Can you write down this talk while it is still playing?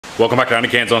Welcome back to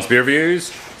OnlyCans on Spear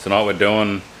Reviews. Tonight we're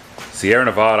doing Sierra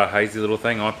Nevada Hazy little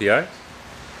thing IPA.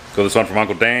 Got this one from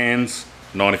Uncle Dan's,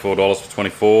 $94 for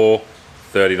 24,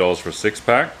 $30 for a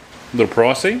 6-pack. A little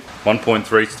pricey.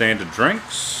 1.3 standard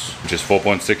drinks, which is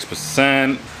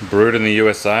 4.6%. Brewed in the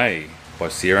USA by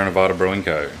Sierra Nevada Brewing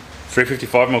Co.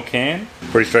 355ml can.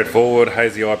 Pretty straightforward.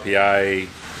 Hazy IPA,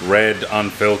 red,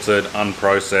 unfiltered,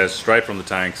 unprocessed, straight from the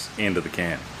tanks into the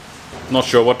can. Not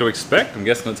sure what to expect. I'm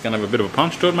guessing it's going to have a bit of a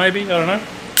punch to it, maybe. I don't know.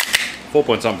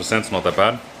 4.some% is not that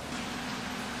bad.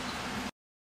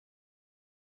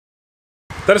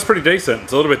 That is pretty decent.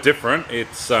 It's a little bit different.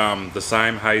 It's the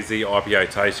same hazy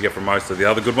IPA taste you get from most of the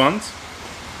other good ones,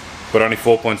 but only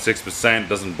 4.6%.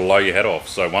 Doesn't blow your head off.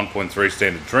 So 1.3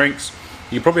 standard drinks.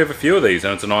 You can probably have a few of these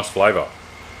and it's a nice flavour.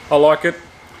 I like it.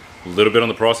 A little bit on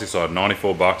the pricey side.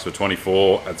 $94 for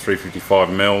 24 at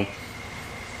 355ml.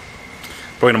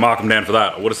 Probably going to mark them down for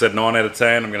that. I would have said 9 out of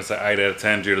 10. I'm going to say 8 out of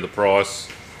 10 due to the price.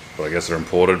 But I guess they're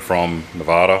imported from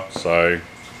Nevada. So,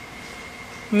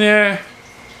 yeah.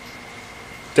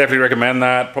 Definitely recommend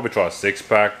that. Probably try a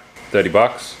 6-pack.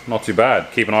 $30. Not too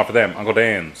bad. Keep an eye for them. Uncle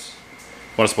Dan's.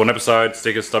 Want to support an episode?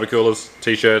 Stickers, stubby coolers,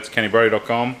 t-shirts,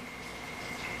 kennybrody.com.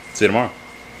 See you tomorrow.